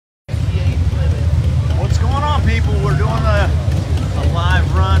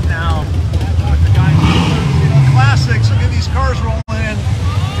fun now with the guys from Classics. Look at these cars rolling in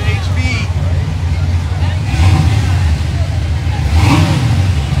to HB.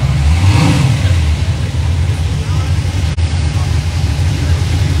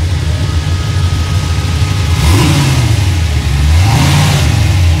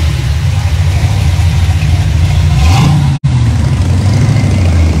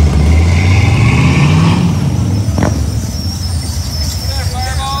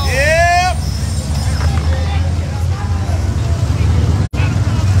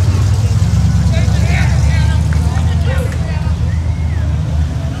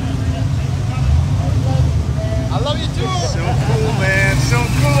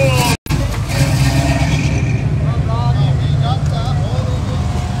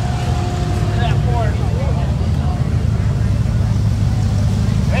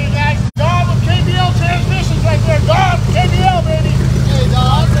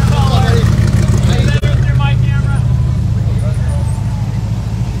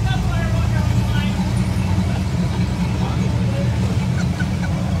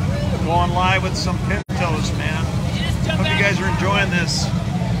 Going live with some Pintos, man. Hope you guys are enjoying this.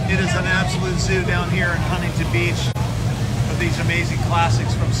 It is an absolute zoo down here in Huntington Beach with these amazing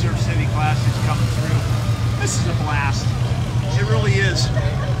classics from Surf City Classics coming through. This is a blast. It really is.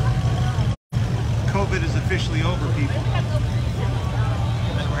 COVID is officially over, people.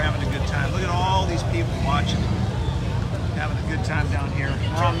 And we're having a good time. Look at all these people watching. Having a good time down here.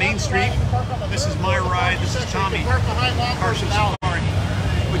 We're on Main Street. This is my ride. This is Tommy Carson Safari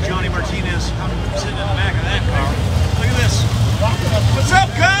with Johnny Martinez. I'm sitting in the back of that car. Look at this. What's up,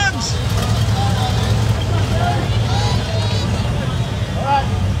 Guns? All right.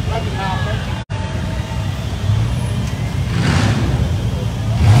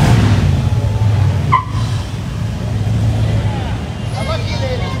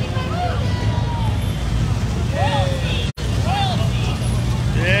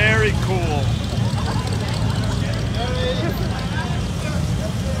 Very cool.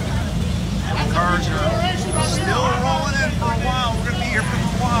 Cars are still rolling in for a while. We're going to be here for a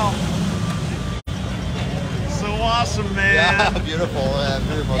while. So awesome, man. Yeah, beautiful. Yeah,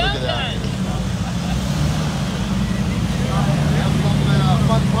 beautiful. Look at that.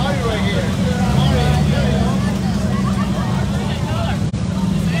 Fun party right here.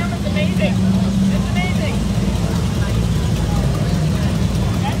 It's amazing. It's amazing.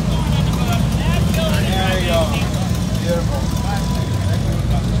 There you go. Beautiful.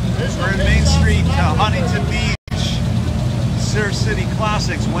 We're in Main Street, Huntington Beach, Surf City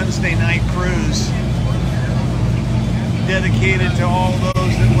Classics Wednesday night cruise. Dedicated to all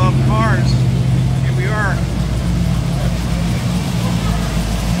those that love cars. Here we are.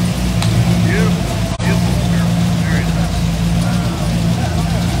 Beautiful, beautiful. Very nice.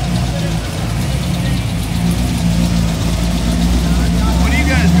 What are you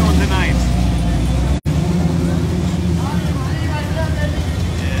guys doing tonight?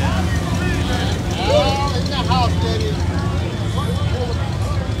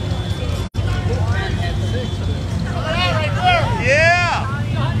 Yeah!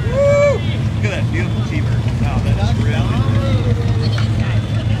 Woo! Look at that beautiful T-bird. Wow, that is really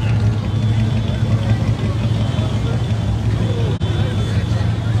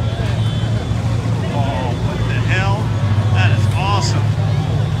Oh, what the hell? That is awesome.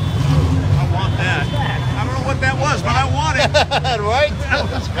 I want that. I don't know what that was, but I want it. Right?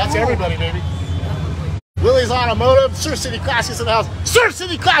 That's everybody, baby. Willie's Automotive, Surf City Classics in the house. Surf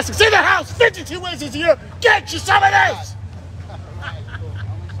City Classics in the house! 52 Wednesdays a year. Get you some of this!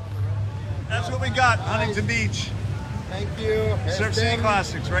 That's what we got, Huntington Beach. Thank you. Surf City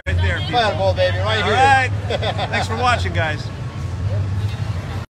Classics right there, people. Incredible, baby. Right All here. right. Thanks for watching, guys.